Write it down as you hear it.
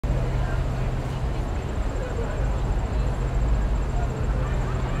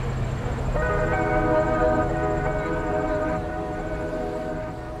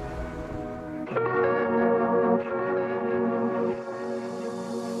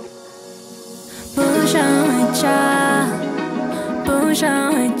家，不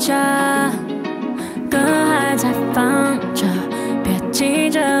想回家，歌还在放着，别急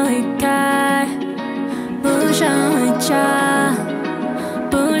着离开。不想回家，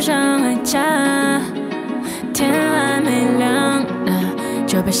不想回家，天还没亮呢，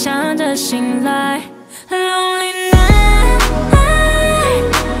就别想着醒来。Lonely night，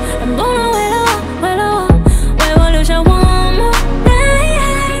 不能为了我，为我留下 one more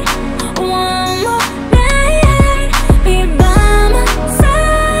night，one more night，be by my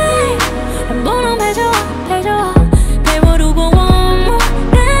side， 不能陪着我，陪我度过 one more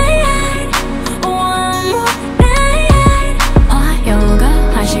night，one more night。我有个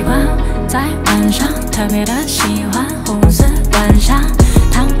坏习惯，在晚上特别的喜欢胡思乱想，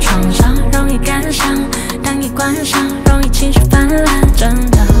躺床上容易感伤。当一关上，容易情绪泛滥，真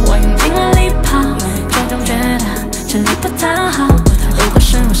的，我用尽了力跑，却总觉得这里不太好。如果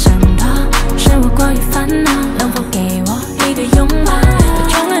是我想逃，是我过于烦恼，能否给我一个拥抱？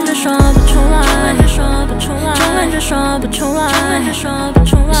这种感觉说不出来，这种感觉说不出来，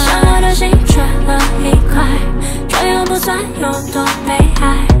想我的心缺了一块，这又不算有多悲哀，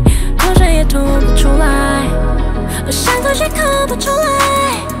吐水也吐不出来，我想吐却吐不出来。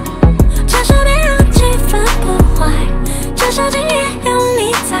至少别让气氛破坏，至少今夜有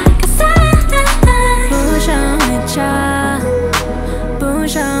你在个伞。不想回家，不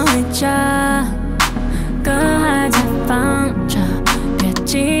想回家，歌还在放着，别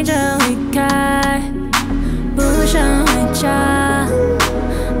急着离开。不想回家，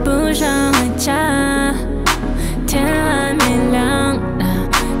不想回家，天还没亮呢，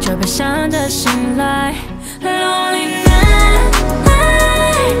就别想着醒来。Lonely night，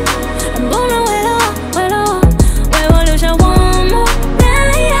 不能为了我，为我留下 one more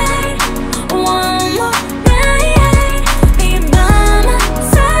night，one more night，be by my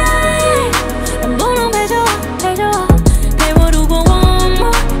side， 不能陪着我，陪我度过 one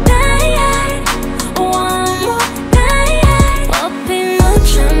more night，one more night。我并不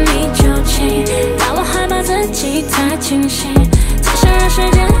沉迷酒精，但我害怕自己太清醒，才想让时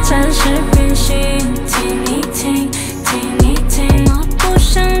间暂时变形。听一听，我不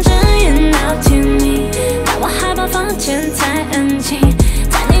想睁眼到天明，但我害怕房间太安静，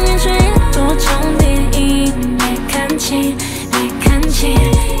在宁愿睡也多重电影，别看清，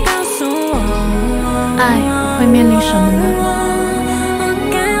告诉我，爱会面临什么呢？我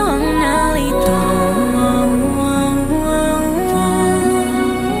该往哪里躲？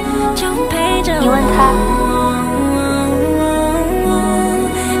就陪着我。你问他。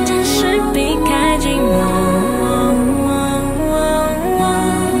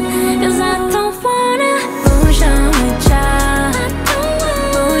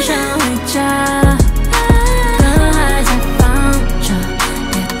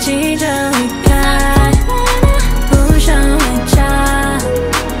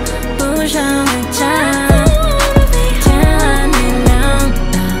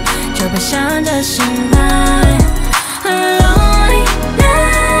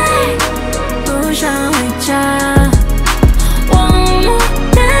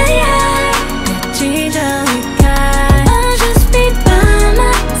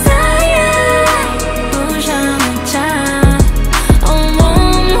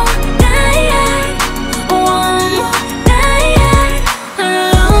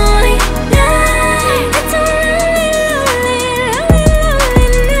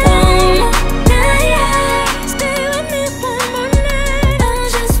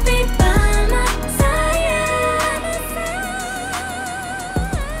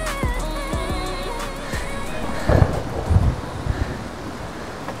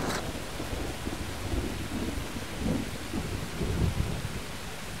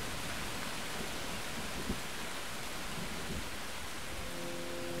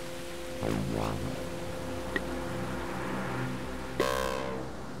Wow.